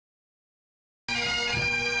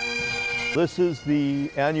This is the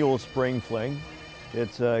Annual Spring Fling.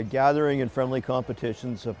 It's a gathering and friendly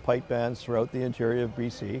competitions of pipe bands throughout the interior of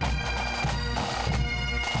BC.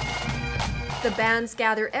 The bands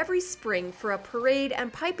gather every spring for a parade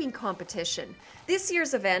and piping competition. This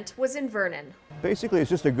year's event was in Vernon. Basically, it's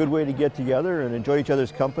just a good way to get together and enjoy each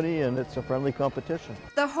other's company, and it's a friendly competition.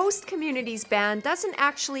 The host community's band doesn't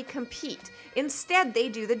actually compete. Instead, they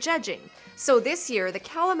do the judging. So this year, the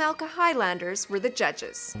Kalamalka Highlanders were the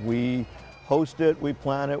judges. We host it, we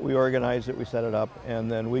plan it, we organize it, we set it up,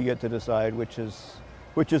 and then we get to decide which is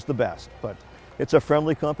the best. But it's a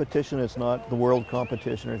friendly competition, it's not the world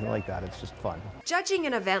competition or anything like that, it's just fun. Judging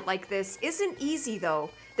an event like this isn't easy though.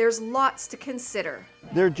 There's lots to consider.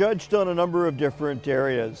 They're judged on a number of different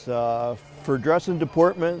areas. For dress and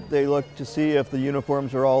deportment, they look to see if the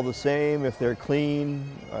uniforms are all the same, if they're clean,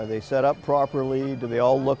 are they set up properly, do they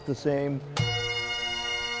all look the same?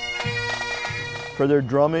 For their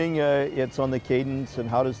drumming, it's on the cadence and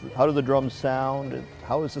how do the drums sound,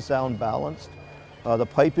 how is the sound balanced. The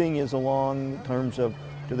piping is along terms of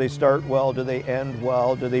do they start well, do they end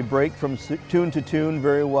well, do they break from tune to tune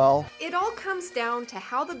very well. It all comes down to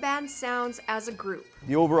how the band sounds as a group.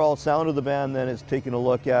 The overall sound of the band then is taken a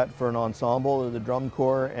look at for an ensemble, the drum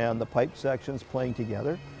corps and the pipe sections playing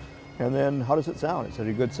together. And then how does it sound? Is it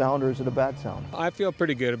a good sound or is it a bad sound? I feel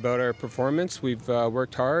pretty good about our performance. We've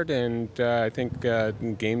worked hard, and I think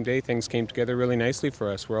game day things came together really nicely for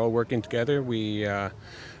us. We're all working together.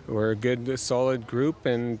 We're a good, solid group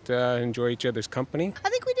and enjoy each other's company. I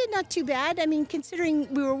think we did not too bad. I mean,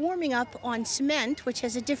 considering we were warming up on cement, which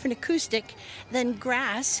has a different acoustic than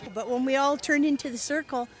grass. But when we all turned into the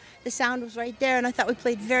circle, the sound was right there, and I thought we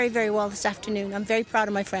played very, very well this afternoon. I'm very proud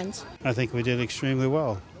of my friends. I think we did extremely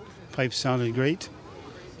well. Pipes sounded great.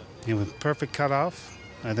 It was perfect cutoff.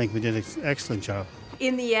 I think we did an excellent job.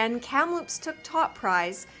 In the end, Kamloops took top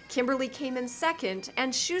prize, Kimberley came in second,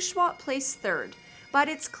 and Shuswap placed third. But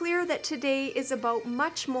it's clear that today is about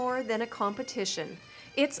much more than a competition.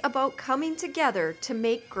 It's about coming together to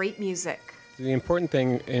make great music. The important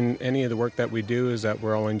thing in any of the work that we do is that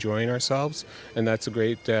we're all enjoying ourselves, and that's a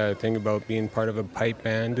great thing about being part of a pipe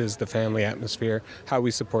band is the family atmosphere, how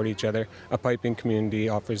we support each other. A piping community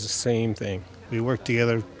offers the same thing. We work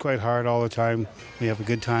together quite hard all the time. We have a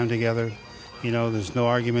good time together. You know, there's no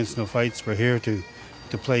arguments, no fights. We're here to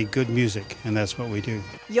play good music, and that's what we do.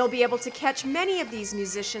 You'll be able to catch many of these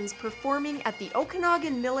musicians performing at the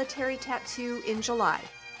Okanagan Military Tattoo in July.